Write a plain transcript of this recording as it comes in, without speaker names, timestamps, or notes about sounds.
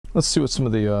Let's see what some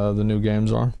of the new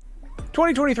games are.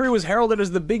 2023 was heralded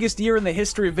as the biggest year in the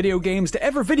history of video games to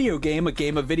ever video game a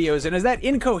game of videos, and as that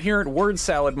incoherent word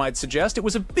salad might suggest, it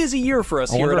was a busy year for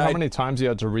us I here wonder at how many times you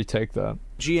had to retake that.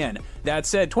 IGN. That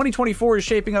said, 2024 is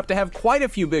shaping up to have quite a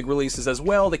few big releases as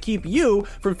well to keep you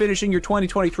from finishing your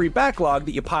 2023 backlog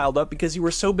that you piled up because you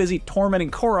were so busy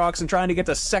tormenting Koroks and trying to get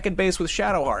to second base with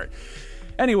Shadowheart.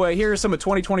 Anyway, here are some of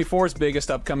 2024's biggest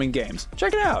upcoming games.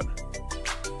 Check it out.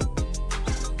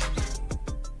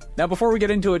 Now, before we get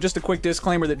into it, just a quick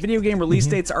disclaimer that video game release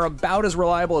dates are about as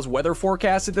reliable as weather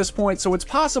forecasts at this point, so it's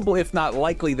possible, if not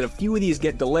likely, that a few of these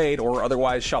get delayed or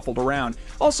otherwise shuffled around.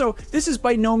 Also, this is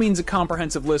by no means a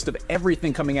comprehensive list of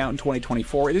everything coming out in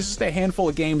 2024. It is just a handful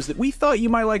of games that we thought you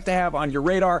might like to have on your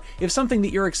radar. If something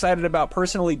that you're excited about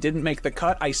personally didn't make the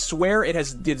cut, I swear it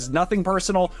is nothing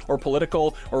personal or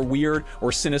political or weird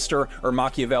or sinister or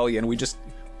Machiavellian.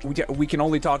 We can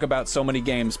only talk about so many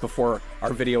games before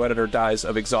our video editor dies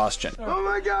of exhaustion. Oh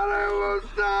my god, I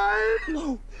almost died!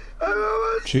 No. I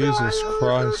almost Jesus died. It was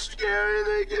Christ. so scary,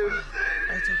 thank you.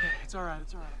 It's okay. It's alright.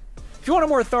 It's alright. If you want a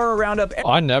more thorough roundup...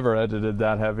 I never edited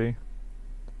that heavy.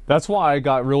 That's why I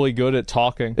got really good at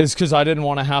talking. It's because I didn't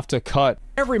want to have to cut.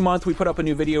 Every month we put up a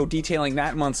new video detailing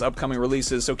that month's upcoming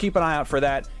releases, so keep an eye out for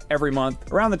that every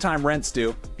month, around the time rent's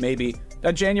due, maybe.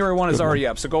 That January one is already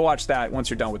up, so go watch that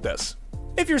once you're done with this.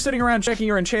 If you're sitting around checking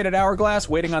your enchanted hourglass,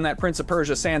 waiting on that Prince of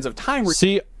Persia Sands of Time...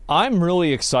 See, I'm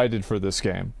really excited for this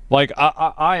game. Like,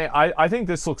 I think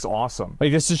this looks awesome.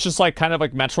 Like, this is just like kind of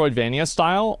like Metroidvania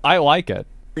style. I like it.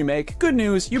 Remake. Good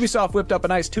news, Ubisoft whipped up a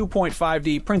nice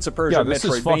 2.5D Prince of Persia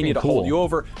Metroidvania to hold you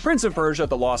over. Prince of Persia: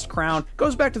 The Lost Crown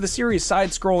goes back to the series'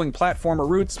 side-scrolling platformer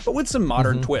roots, but with some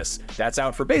modern twists. That's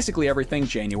out for basically everything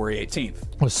January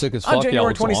 18th. Was sick as fuck. On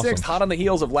January Yeah, 26th, awesome. hot on the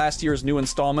heels of last year's new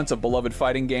installments of beloved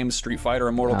fighting games Street Fighter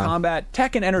and Mortal Kombat,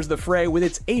 Tekken enters the fray with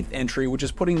its 8th entry, which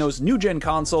is putting those new-gen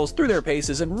consoles through their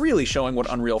paces and really showing what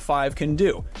Unreal 5 can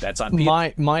do. That's on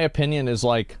PS. My opinion is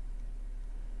like,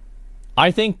 I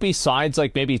think besides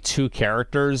like maybe 2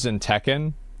 characters in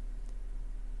Tekken,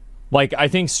 like I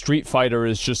think Street Fighter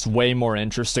is just way more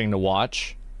interesting to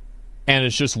watch, and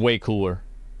it's just way cooler.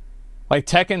 Like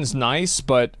Tekken's nice,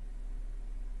 but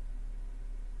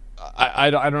I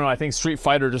don't know. I think Street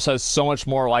Fighter just has so much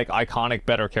more like iconic,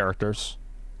 better characters.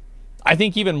 I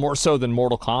think even more so than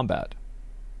Mortal Kombat.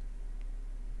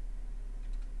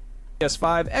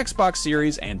 PS5, Xbox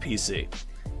Series, and PC.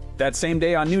 That same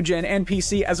day on new gen and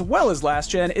PC as well as last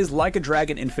gen is Like a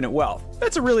Dragon Infinite Wealth.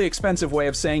 That's a really expensive way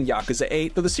of saying Yakuza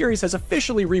 8, though the series has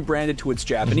officially rebranded to its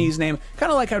Japanese name,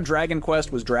 kind of like how Dragon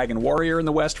Quest was Dragon Warrior in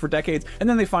the West for decades, and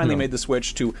then they finally made the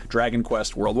switch to Dragon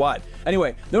Quest worldwide.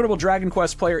 Anyway, notable Dragon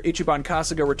Quest player Ichiban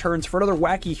Kasuga returns for another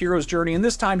wacky hero's journey, and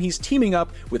this time he's teaming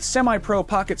up with semi-pro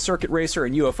pocket circuit racer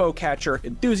and UFO catcher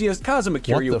enthusiast Kazuma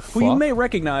Kiryu, who you may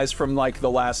recognize from like the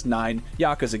last 9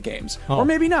 Yakuza games. Or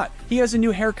maybe not. He has a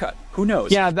new haircut. Who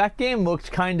knows? Yeah, that game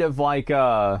looked kind of like,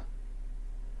 I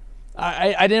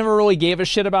never really gave a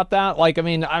shit about that. Like, I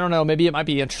mean, I don't know, maybe it might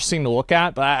be interesting to look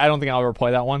at, but I don't think I'll ever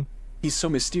play that one. He's so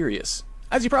mysterious.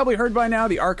 As you probably heard by now,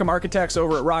 the Arkham architects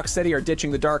over at Rocksteady are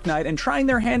ditching the Dark Knight and trying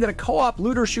their hand at a co-op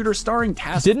looter shooter starring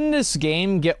Task. Didn't this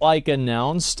game get, like,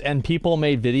 announced and people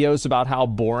made videos about how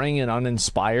boring and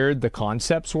uninspired the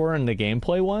concepts were and the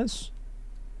gameplay was?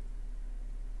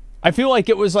 I feel like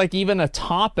it was like even a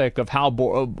topic of how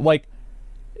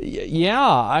yeah,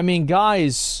 I mean,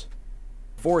 guys.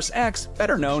 Force X,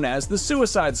 better known as the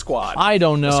Suicide Squad. I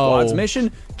don't know. The squad's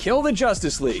mission, kill the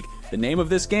Justice League. The name of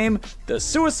this game, The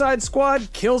Suicide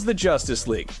Squad Kills the Justice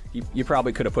League. You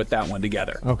probably could have put that one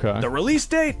together. Okay. The release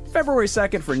date, February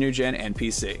 2nd for new gen and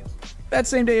PC. That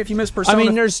same day, if you missed Persona... I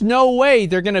mean, there's no way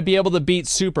they're going to be able to beat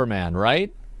Superman,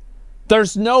 right?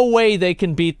 There's no way they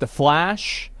can beat The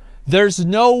Flash. There's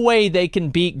no way they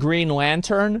can beat Green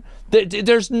Lantern.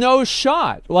 There's no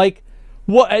shot. Like,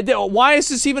 what? Why is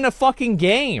this even a fucking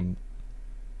game?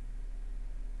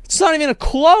 It's not even a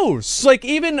close. Like,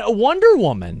 even Wonder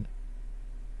Woman.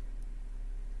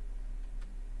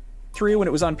 3 when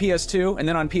it was on PS2 and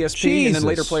then on PSP and then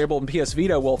later playable on PS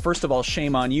Vita. Well, first of all,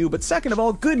 shame on you, but second of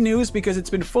all, good news because it's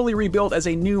been fully rebuilt as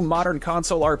a new modern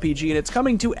console RPG and it's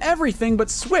coming to everything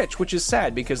but Switch, which is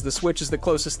sad because the Switch is the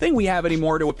closest thing we have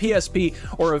anymore to a PSP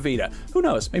or a Vita. Who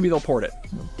knows? Maybe they'll port it.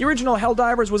 The original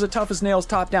Helldivers was a tough-as-nails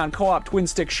top-down co-op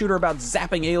twin-stick shooter about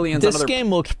zapping aliens. This game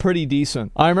looked pretty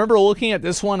decent. I remember looking at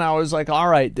this one, I was like, all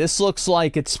right, this looks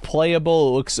like it's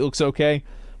playable. It looks okay.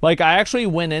 Like, I actually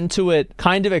went into it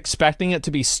kind of expecting it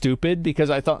to be stupid because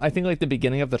I think like the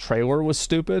beginning of the trailer was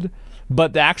stupid,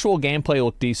 but the actual gameplay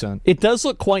looked decent. It does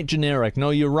look quite generic. No,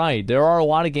 you're right. There are a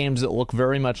lot of games that look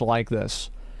very much like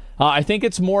this. I think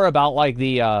it's more about like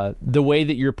the way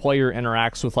that your player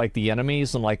interacts with like the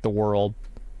enemies and like the world.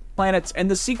 Planets, and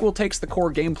the sequel takes the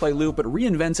core gameplay loop but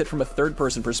reinvents it from a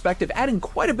third-person perspective, adding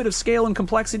quite a bit of scale and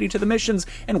complexity to the missions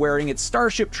and wearing its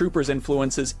Starship Troopers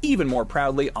influences even more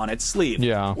proudly on its sleeve.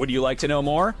 Yeah. Would you like to know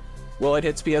more? Well, it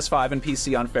hits PS5 and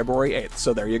PC on February 8th,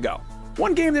 so there you go.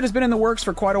 One game that has been in the works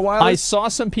for quite a while. I saw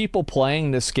some people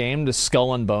playing this game, the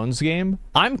Skull and Bones game.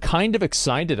 I'm kind of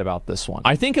excited about this one.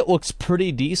 I think it looks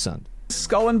pretty decent.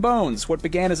 Skull and Bones, what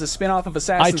began as a spin-off of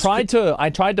Assassin's Creed. I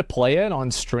tried to play it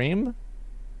on stream.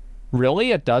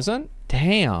 Really? It doesn't?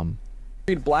 Damn.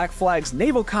 Black Flag's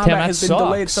naval combat has been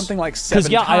delayed something like 7 times.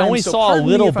 Yeah, I only saw a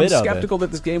little bit of it. I'm skeptical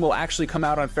that this game will actually come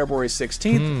out on February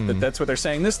 16th, but that's what they're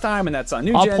saying this time, and that's on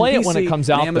New Gen, I'll play it PC, when it comes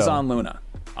out, and Amazon Luna.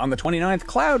 On the 29th,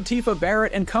 Cloud, Tifa,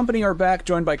 Barrett, and company are back,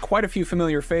 joined by quite a few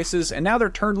familiar faces, and now they're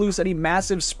turned loose at a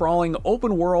massive, sprawling,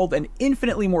 open-world, and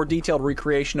infinitely more detailed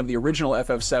recreation of the original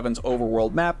FF7's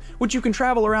overworld map, which you can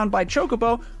travel around by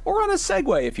chocobo or on a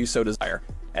Segway if you so desire.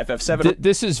 FF7...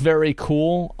 This is very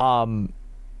cool.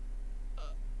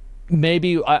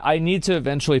 Maybe I need to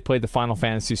eventually play the Final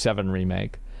Fantasy VII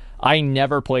remake. I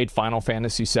never played Final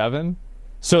Fantasy VII,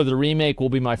 so the remake will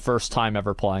be my first time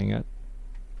ever playing it.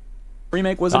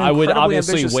 Remake was an incredibly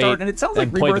ambitious start, and it sounds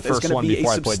like Rebirth is going to be a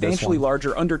substantially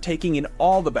larger undertaking in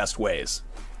all the best ways.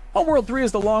 Homeworld 3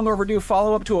 is the long overdue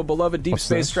follow-up to a beloved deep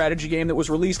space strategy game that was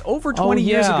released over 20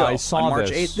 years ago. On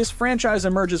March 8th, this franchise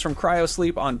emerges from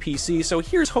cryosleep on PC, so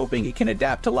here's hoping it can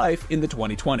adapt to life in the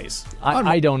 2020s.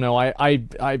 I don't know.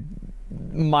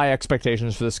 My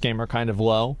expectations for this game are kind of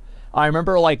low. I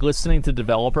remember like listening to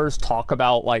developers talk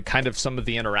about like kind of some of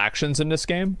the interactions in this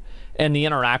game, and the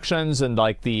interactions and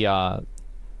like the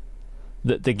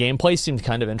gameplay seemed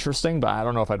kind of interesting, but I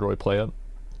don't know if I'd really play it.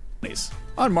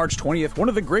 On March 20th, one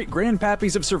of the great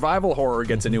grandpappies of survival horror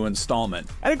gets a new installment.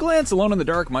 At a glance, Alone in the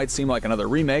Dark might seem like another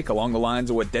remake along the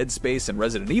lines of what Dead Space and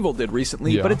Resident Evil did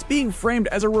recently, but it's being framed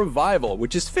as a revival,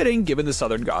 which is fitting given the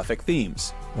Southern Gothic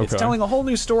themes. It's telling a whole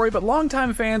new story, but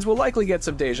longtime fans will likely get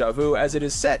some deja vu as it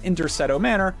is set in Derceto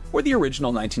Manor, where the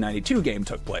original 1992 game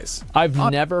took place. I've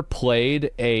never played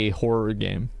a horror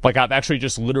game. Like, I've actually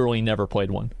just literally never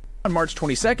played one. On March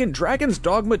 22nd, Dragon's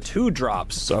Dogma 2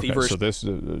 drops. Okay, so this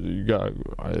you got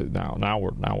now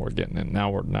we're getting in.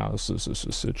 Now this is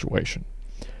a situation.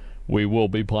 We will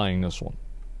be playing this one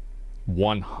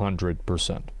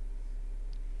 100%.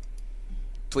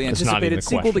 Anticipated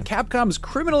sequel to Capcom's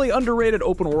criminally underrated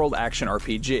open-world action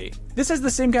RPG. This has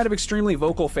the same kind of extremely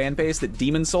vocal fan base that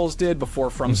Demon's Souls did before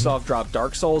FromSoft dropped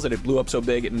Dark Souls, and it blew up so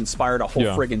big it inspired a whole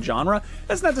friggin' genre.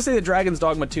 That's not to say that Dragon's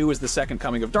Dogma 2 is the second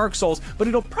coming of Dark Souls, but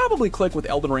it'll probably click with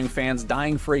Elden Ring fans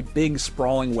dying for a big,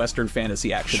 sprawling Western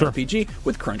fantasy action RPG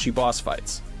with crunchy boss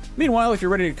fights. Meanwhile, if you're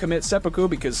ready to commit seppuku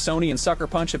because Sony and Sucker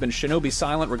Punch have been shinobi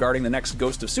silent regarding the next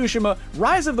Ghost of Tsushima,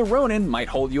 Rise of the Ronin might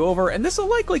hold you over, and this will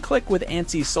likely click with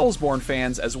antsy Soulsborne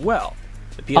fans as well.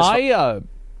 The PS5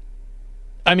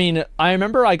 I mean, I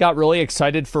remember I got really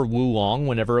excited for Wulong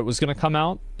whenever it was going to come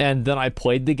out, and then I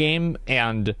played the game,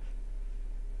 and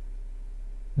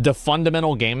the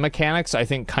fundamental game mechanics, I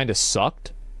think, kind of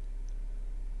sucked.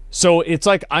 So it's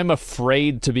like I'm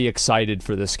afraid to be excited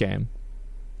for this game.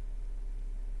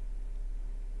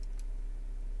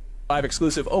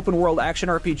 Exclusive open-world action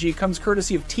RPG comes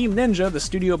courtesy of Team Ninja, the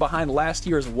studio behind last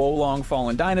year's Wolong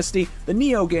Fallen Dynasty, the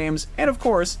Nioh games, and of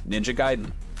course, Ninja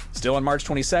Gaiden. Still on March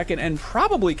 22nd, and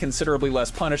probably considerably less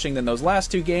punishing than those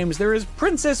last two games, there is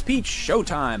Princess Peach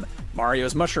Showtime.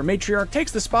 Mario's Mushroom Matriarch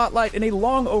takes the spotlight in a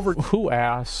long overdue Who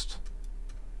asked?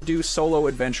 solo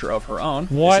adventure of her own.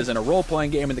 What? This isn't a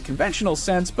role-playing game in the conventional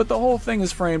sense, but the whole thing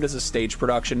is framed as a stage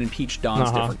production, and Peach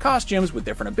dons different costumes with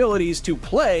different abilities to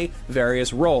play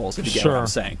various roles, if you get what I'm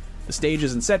saying. The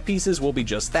stages and set pieces will be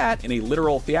just that, in a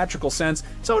literal theatrical sense,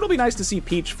 so it'll be nice to see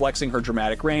Peach flexing her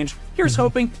dramatic range. Here's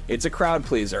hoping it's a crowd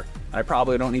pleaser. I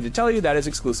probably don't need to tell you that is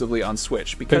exclusively on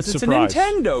Switch, because it's a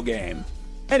Nintendo game.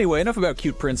 Anyway, enough about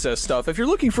cute princess stuff. If you're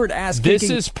looking for an ass-kicking... This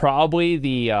is probably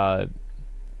the,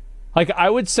 like, I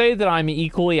would say that I'm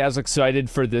equally as excited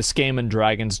for this game and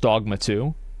Dragon's Dogma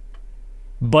 2.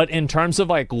 But in terms of,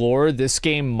 like, lore, this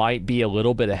game might be a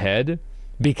little bit ahead.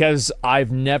 Because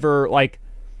I've never, like...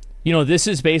 You know, this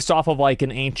is based off of, like,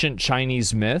 an ancient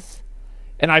Chinese myth.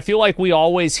 And I feel like we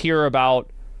always hear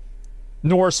about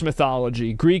Norse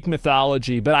mythology, Greek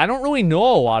mythology, but I don't really know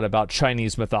a lot about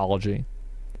Chinese mythology.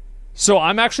 So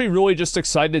I'm actually really just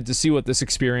excited to see what this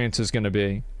experience is going to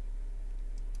be.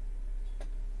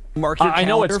 Mark your calendar I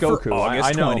know it's Goku. For August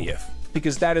I know. 20th.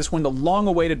 Because that is when the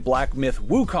long-awaited black myth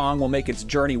Wukong will make its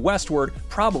journey westward,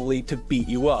 probably to beat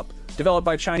you up. Developed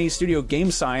by Chinese studio Game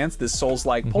Science, this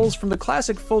Souls-like pulls from the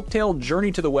classic folktale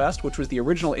Journey to the West, which was the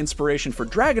original inspiration for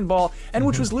Dragon Ball, and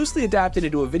which was loosely adapted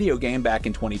into a video game back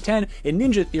in 2010 in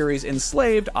Ninja Theory's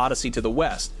Enslaved: Odyssey to the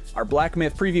West. Our Black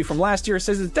Myth preview from last year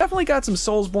says it's definitely got some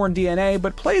Soulsborne DNA,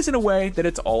 but plays in a way that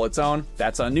it's all its own.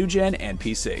 That's on new gen and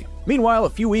PC. Meanwhile, a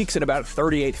few weeks and about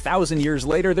 38,000 years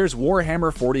later, there's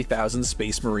Warhammer 40,000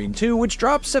 Space Marine 2, which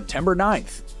drops September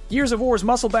 9th. Gears of War's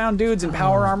muscle-bound dudes in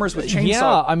power armors with chainsaw...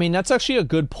 Yeah, I mean, that's actually a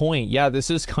good point. Yeah, this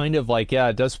is kind of like, yeah,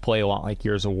 it does play a lot like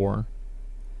Gears of War.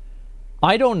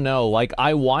 I don't know, like,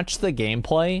 I watched the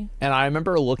gameplay, and I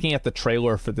remember looking at the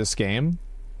trailer for this game,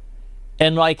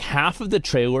 and, like, half of the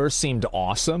trailer seemed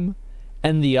awesome,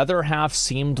 and the other half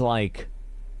seemed like...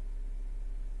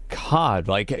 God,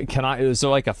 like, is there,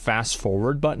 like, a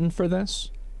fast-forward button for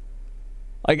this?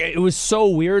 Like, it was so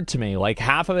weird to me. Like,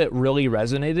 half of it really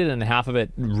resonated and half of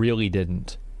it really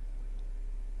didn't.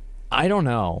 I don't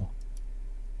know.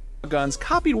 Guns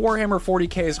copied Warhammer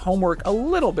 40k's homework a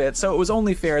little bit, so it was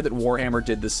only fair that Warhammer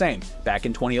did the same. Back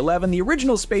in 2011, the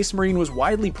original Space Marine was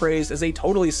widely praised as a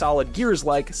totally solid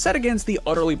Gears-like, set against the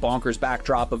utterly bonkers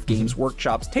backdrop of Games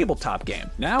Workshop's tabletop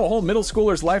game. Now, a whole middle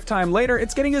schooler's lifetime later,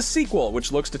 it's getting a sequel,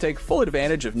 which looks to take full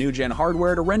advantage of new-gen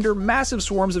hardware to render massive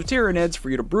swarms of Tyranids for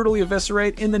you to brutally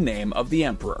eviscerate in the name of the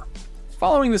Emperor.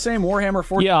 Following the same Warhammer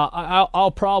 40... Yeah,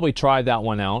 I'll probably try that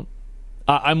one out.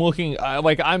 I'm looking...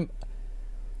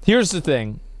 Here's the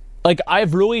thing, like,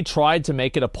 I've really tried to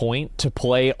make it a point to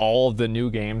play all of the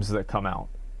new games that come out.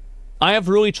 I have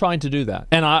really tried to do that,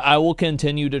 and I will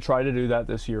continue to try to do that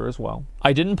this year as well.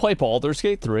 I didn't play Baldur's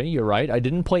Gate 3, you're right, I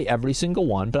didn't play every single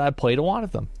one, but I played a lot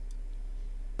of them.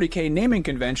 40k naming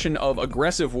convention of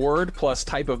aggressive word plus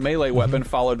type of melee weapon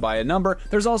followed by a number,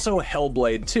 there's also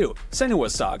Hellblade 2,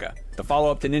 Senua's Saga. The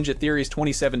follow-up to Ninja Theory's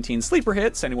 2017 sleeper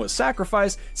hit, Senua's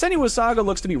Sacrifice, Senua's Saga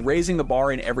looks to be raising the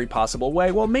bar in every possible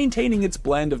way while maintaining its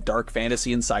blend of dark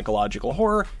fantasy and psychological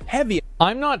horror, heavy...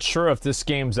 I'm not sure if this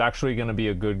game's actually going to be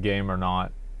a good game or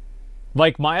not.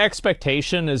 Like, my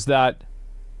expectation is that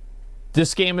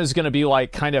this game is going to be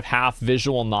like kind of half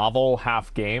visual novel,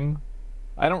 half game.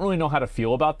 I don't really know how to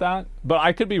feel about that, but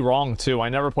I could be wrong too. I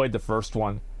never played the first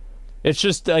one. It's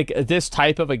just like this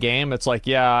type of a game, it's like,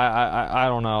 yeah, I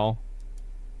don't know.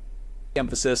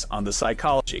 Emphasis on the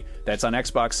psychology. That's on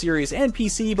Xbox Series and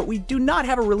PC, but we do not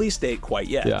have a release date quite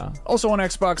yet. Yeah. Also on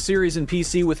Xbox Series and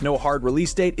PC with no hard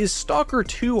release date is Stalker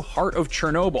 2 Heart of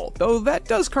Chernobyl, though that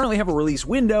does currently have a release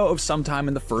window of sometime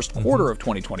in the first quarter of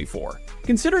 2024.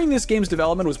 Considering this game's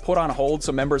development was put on hold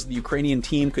so members of the Ukrainian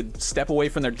team could step away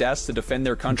from their desks to defend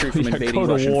their country from invading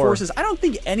Russian forces, I don't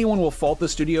think anyone will fault the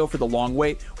studio for the long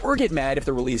wait or get mad if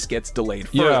the release gets delayed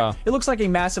further. Yeah. It looks like a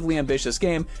massively ambitious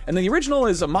game, and the original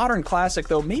is a modern classic,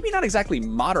 though maybe not exactly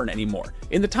modern anymore.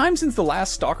 In the time since the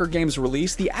last Stalker game's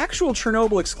release, the actual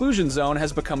Chernobyl exclusion zone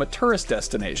has become a tourist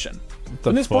destination.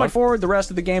 From this point forward, the rest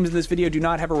of the games in this video do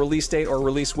not have a release date or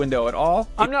release window at all.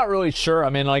 I'm not really sure. I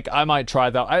mean, like, I might try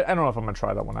that. I don't know if I'm going to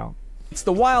try that one out. It's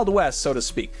the Wild West, so to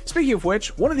speak. Speaking of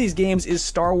which, one of these games is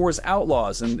Star Wars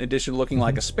Outlaws. In addition to looking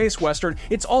like a space western,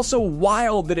 it's also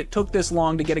wild that it took this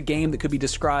long to get a game that could be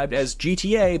described as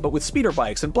GTA, but with speeder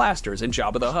bikes and blasters and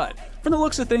Jabba the Hutt. From the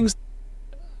looks of things,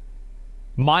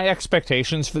 my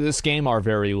expectations for this game are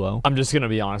very low. I'm just going to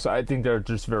be honest. I think they're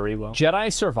just very low.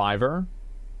 Jedi Survivor.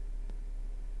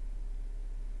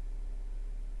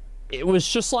 It was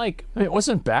just like, it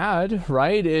wasn't bad,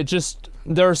 right? It just,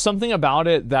 there's something about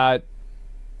it that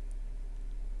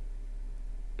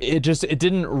it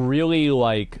didn't really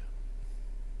like,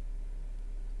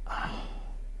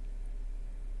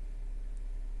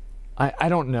 I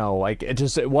don't know, like,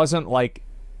 it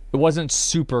wasn't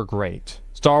super great.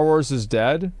 Star Wars is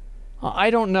dead? I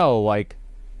don't know, like,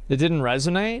 it didn't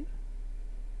resonate?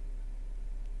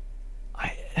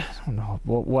 I don't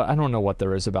know. I don't know what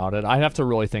there is about it. I'd have to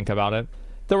really think about it.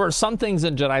 There were some things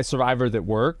in Jedi Survivor that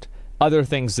worked, other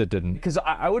things that didn't. Because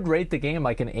I would rate the game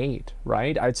like an 8,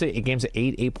 right? I'd say a game's an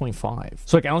 8, 8.5.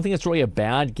 So, like, I don't think it's really a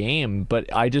bad game,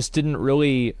 but I just didn't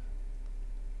really...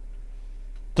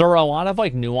 There are a lot of,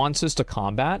 like, nuances to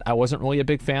combat I wasn't really a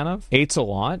big fan of. 8's a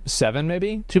lot. 7,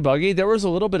 maybe? Too buggy. There was a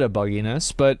little bit of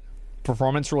bugginess, but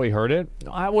performance really hurt it.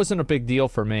 That wasn't a big deal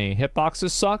for me.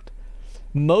 Hitboxes sucked.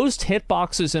 Most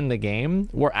hitboxes in the game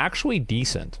were actually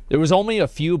decent. There was only a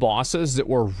few bosses that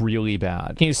were really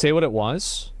bad. Can you say what it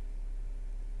was?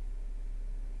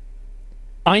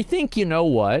 I think, you know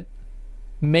what?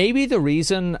 Maybe the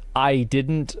reason I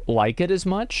didn't like it as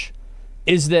much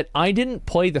is that I didn't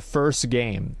play the first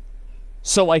game.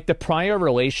 So, like, the prior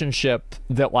relationship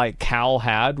that, like, Cal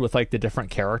had with, like, the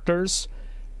different characters,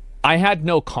 I had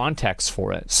no context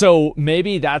for it. So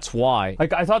maybe that's why.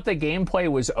 Like, I thought the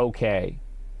gameplay was okay.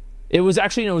 It was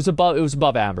actually, no, it was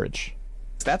above average.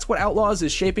 That's what Outlaws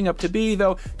is shaping up to be,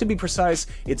 though, to be precise,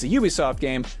 it's a Ubisoft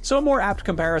game, so a more apt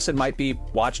comparison might be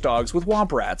Watch Dogs with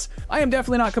Womp Rats. I am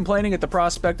definitely not complaining at the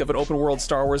prospect of an open-world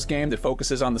Star Wars game that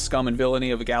focuses on the scum and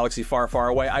villainy of a galaxy far, far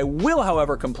away. I will,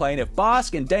 however, complain if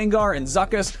Bosk and Dengar and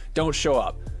Zuckuss don't show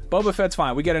up. Boba Fett's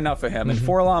fine, we get enough of him, and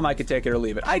Forlom I could take it or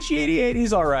leave it. IG-88,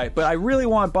 he's alright, but I really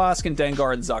want Bosk and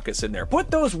Dengar and Zuckuss in there.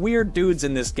 Put those weird dudes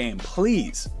in this game,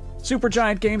 please.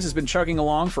 Supergiant Games has been chugging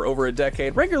along for over a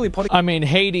decade, regularly putting... I mean,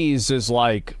 Hades is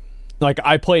like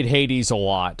I played Hades a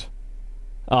lot.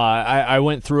 I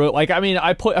went through it. Like, I mean,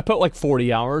 I put like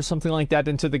 40 hours, something like that,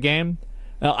 into the game.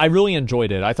 I really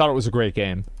enjoyed it. I thought it was a great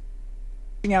game.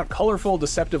 Out colorful,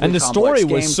 deceptively and the complex story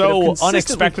was games so that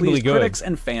unexpectedly good. Critics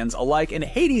and fans alike, and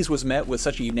Hades was met with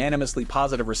such a unanimously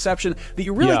positive reception that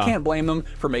you really can't blame them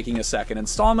for making a second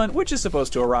installment, which is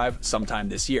supposed to arrive sometime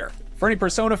this year. For any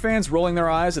Persona fans rolling their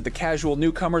eyes at the casual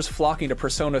newcomers flocking to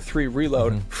Persona 3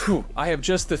 Reload, phew, I have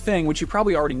just the thing which you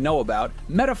probably already know about,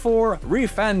 Metaphor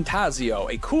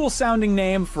Refantasio, a cool-sounding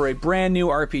name for a brand new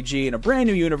RPG in a brand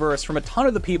new universe from a ton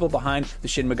of the people behind the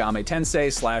Shin Megami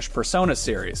Tensei / Persona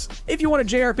series. If you want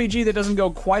a JRPG that doesn't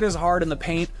go quite as hard in the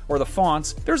paint or the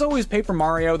fonts, there's always Paper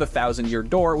Mario: The Thousand-Year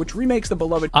Door, which remakes the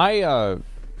beloved... I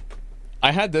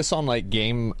had this on, like,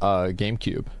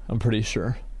 GameCube, I'm pretty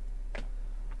sure.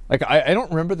 Like, I don't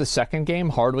remember the second game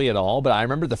hardly at all, but I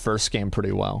remember the first game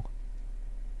pretty well.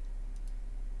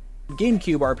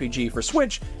 GameCube RPG for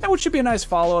Switch, and which should be a nice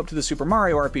follow-up to the Super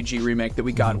Mario RPG remake that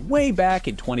we got way back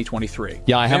in 2023.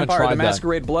 Yeah, I haven't tried Vampire the that.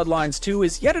 Masquerade Bloodlines 2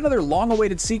 is yet another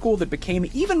long-awaited sequel that became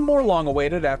even more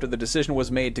long-awaited after the decision was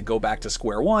made to go back to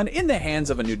square one in the hands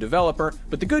of a new developer.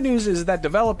 But the good news is that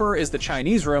developer is the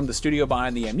Chinese Room, the studio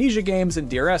behind the Amnesia games and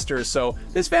Dear Esther, so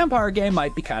this vampire game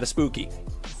might be kind of spooky.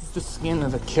 The skin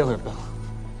of a killer bell.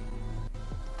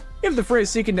 If the phrase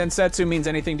Seiken Densetsu means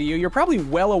anything to you, you're probably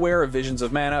well aware of Visions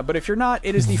of Mana, but if you're not,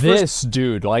 it is the first...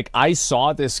 dude, like, I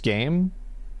saw this game,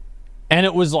 and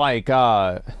it was like,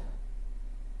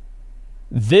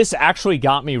 this actually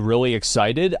got me really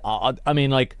excited. I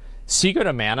mean, like, Secret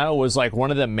of Mana was, like,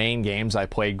 one of the main games I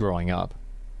played growing up.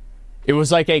 It was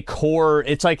like a core,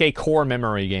 it's like a core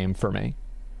memory game for me.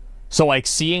 So, like,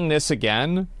 seeing this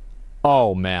again,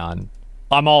 oh, man.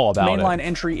 I'm all about mainline it.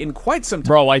 Entry in quite some time.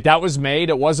 Bro, like, that was made,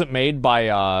 it wasn't made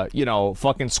by, you know,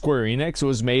 fucking Square Enix. It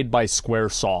was made by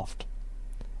Squaresoft.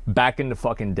 Back in the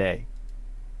fucking day.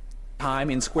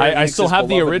 In Square I still have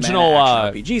the original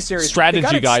RPG series.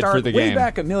 strategy guide for the way game.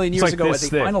 Back a million years like ago as a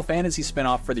Final Fantasy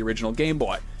spin-off for the original Game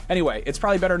Boy. Anyway, it's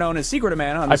probably better known as Secret of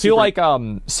Mana. On the I feel like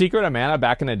Secret of Mana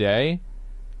back in the day,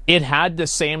 it had the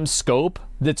same scope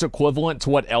that's equivalent to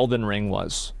what Elden Ring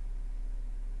was.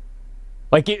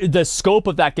 Like, the scope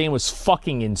of that game was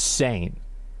fucking insane.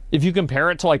 If you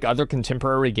compare it to, like, other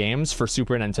contemporary games for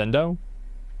Super Nintendo.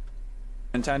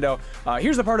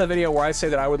 Here's the part of the video where I say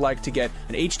that I would like to get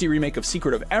an HD remake of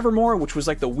Secret of Evermore, which was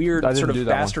like the weird sort of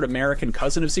bastard American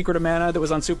cousin of Secret of Mana that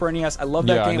was on Super NES. I love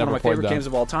that game, one of my favorite games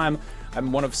of all time.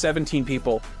 I'm one of 17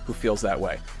 people who feels that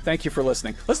way. Thank you for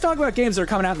listening. Let's talk about games that are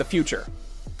coming out in the future.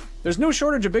 There's no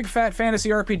shortage of big fat fantasy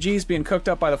RPGs being cooked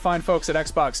up by the fine folks at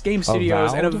Xbox Game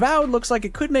Studios, and Avowed looks like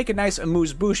it could make a nice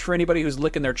amuse-bouche for anybody who's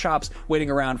licking their chops waiting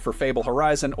around for Fable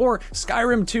Horizon or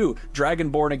Skyrim 2,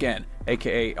 Dragonborn Again,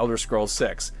 aka Elder Scrolls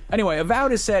 6. Anyway,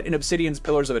 Avowed is set in Obsidian's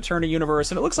Pillars of Eternity universe,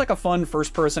 and it looks like a fun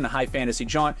first-person high fantasy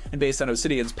jaunt, and based on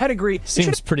Obsidian's pedigree,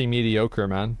 seems pretty mediocre,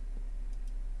 man.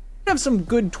 Have some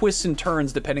good twists and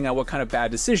turns depending on what kind of bad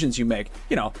decisions you make,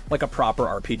 you know, like a proper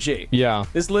RPG. Yeah.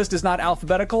 This list is not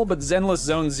alphabetical, but Zenless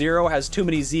Zone Zero has too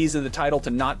many Z's in the title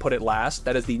to not put it last.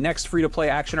 That is the next free-to-play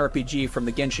action RPG from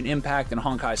the Genshin Impact and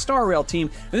Honkai Star Rail team,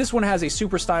 and this one has a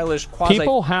super stylish quasi...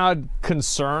 People had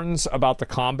concerns about the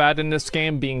combat in this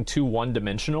game being too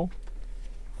one-dimensional.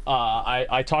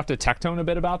 I talked to Tectone a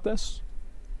bit about this.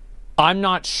 I'm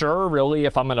not sure really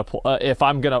if I'm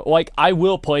gonna like, I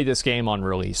will play this game on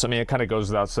release. I mean, it kind of goes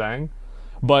without saying,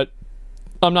 but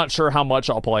I'm not sure how much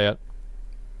I'll play it.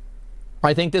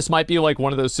 I think this might be like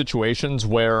one of those situations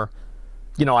where,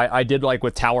 you know, I did like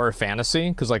with Tower of Fantasy,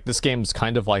 because like this game's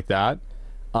kind of like that,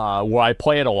 where I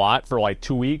play it a lot for like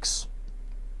 2 weeks,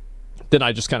 then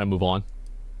I just kind of move on.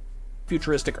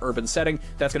 Futuristic urban setting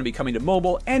that's going to be coming to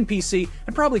mobile and PC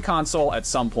and probably console at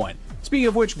some point. Speaking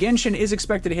of which, Genshin is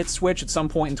expected to hit Switch at some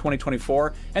point in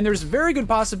 2024, and there's very good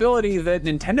possibility that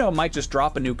Nintendo might just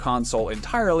drop a new console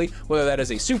entirely, whether that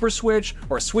is a Super Switch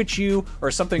or a Switch U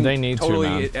or something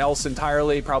totally else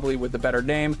entirely, probably with a better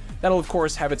name. That'll of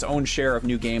course have its own share of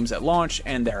new games at launch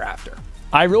and thereafter.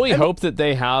 I really hope that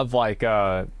they have like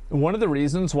one of the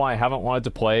reasons why I haven't wanted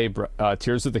to play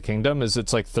Tears of the Kingdom is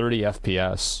it's like 30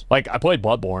 FPS. Like, I played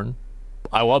Bloodborne.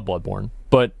 I love Bloodborne,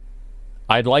 but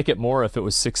I'd like it more if it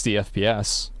was 60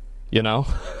 FPS, you know?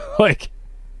 Like,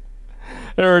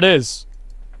 there it is.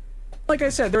 Like I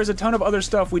said, there's a ton of other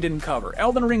stuff we didn't cover.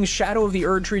 Elden Ring's Shadow of the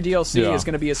Erdtree DLC is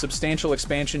going to be a substantial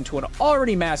expansion to an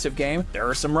already massive game. There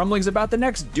are some rumblings about the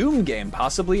next Doom game,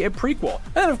 possibly a prequel.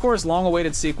 And then, of course,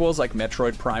 long-awaited sequels like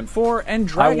Metroid Prime 4 and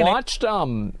Dragon Age.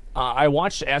 I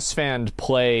watched S-Fan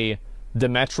play the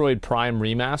Metroid Prime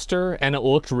remaster, and it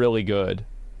looked really good.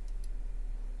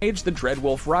 The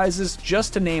Dreadwolf Rises,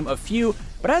 just to name a few,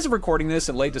 but as of recording this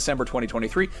in late December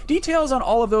 2023, details on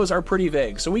all of those are pretty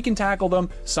vague, so we can tackle them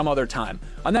some other time.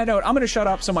 On that note, I'm going to shut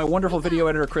up so my wonderful video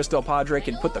editor Chris Del Padre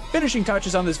can put the finishing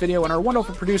touches on this video, and our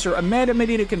wonderful producer Amanda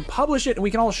Medina can publish it, and we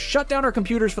can all shut down our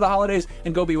computers for the holidays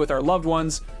and go be with our loved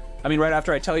ones. I mean, right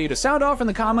after I tell you to sound off in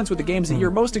the comments with the games that you're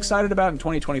most excited about in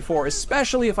 2024,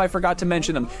 especially if I forgot to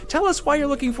mention them. Tell us why you're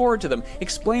looking forward to them.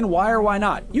 Explain why or why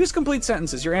not. Use complete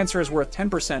sentences. Your answer is worth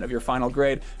 10% of your final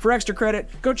grade. For extra credit,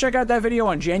 go check out that video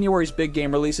on January's big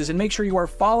game releases, and make sure you are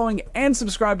following and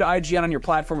subscribed to IGN on your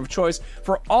platform of choice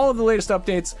for all of the latest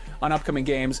updates on upcoming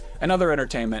games and other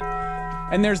entertainment.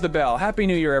 And there's the bell. Happy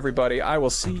New Year, everybody. I will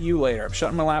see you later. I'm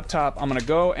shutting my laptop. I'm gonna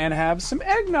go and have some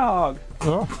eggnog.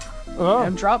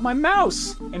 And drop my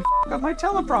mouse and f up my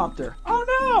teleprompter. Oh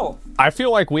no! I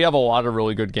feel like we have a lot of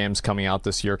really good games coming out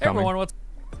this year. Everyone, what's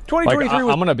 2023?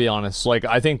 Like, I'm gonna be honest. Like,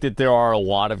 I think that there are a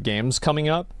lot of games coming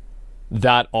up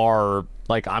that are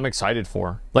like I'm excited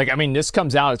for. Like, I mean, this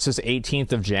comes out. It says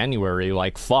 18th of January.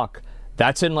 Like, fuck,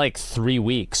 that's in like 3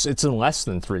 weeks. It's in less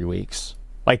than 3 weeks.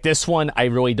 Like, this one, I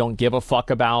really don't give a fuck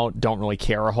about. Don't really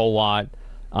care a whole lot.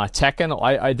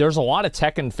 Tekken, there's a lot of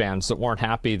Tekken fans that weren't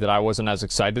happy that I wasn't as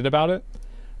excited about it.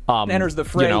 Enters the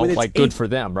fray, you know, with its like good for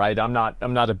them, right? I'm not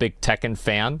a big Tekken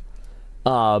fan,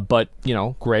 but you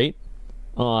know, great.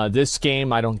 This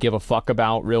game I don't give a fuck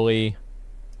about really.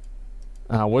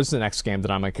 What's the next game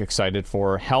that I'm like excited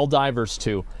for? Helldivers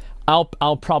 2.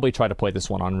 I'll probably try to play this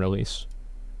one on release.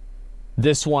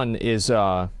 This one is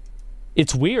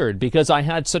it's weird because I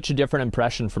had such a different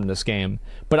impression from this game,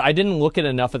 but I didn't look at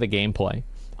enough of the gameplay.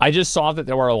 I just saw that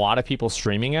there were a lot of people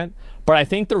streaming it, but I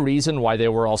think the reason why they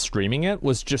were all streaming it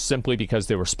was just simply because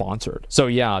they were sponsored. So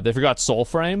yeah, they forgot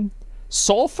Soulframe.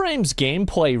 Soulframe's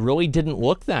gameplay really didn't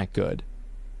look that good.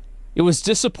 It was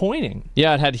disappointing.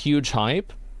 Yeah, it had huge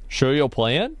hype. Sure you'll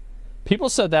play it? People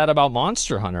said that about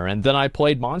Monster Hunter, and then I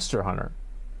played Monster Hunter.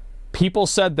 People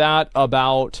said that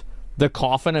about The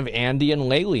Coffin of Andy and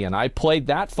Laylee, and I played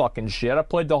that fucking shit. I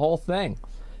played the whole thing.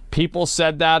 People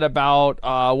said that about,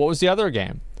 what was the other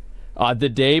game? The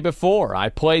Day Before. I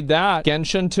played that.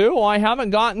 Genshin 2, I haven't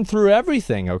gotten through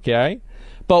everything, okay?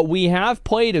 But we have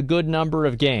played a good number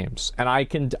of games, and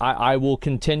I will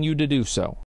continue to do so.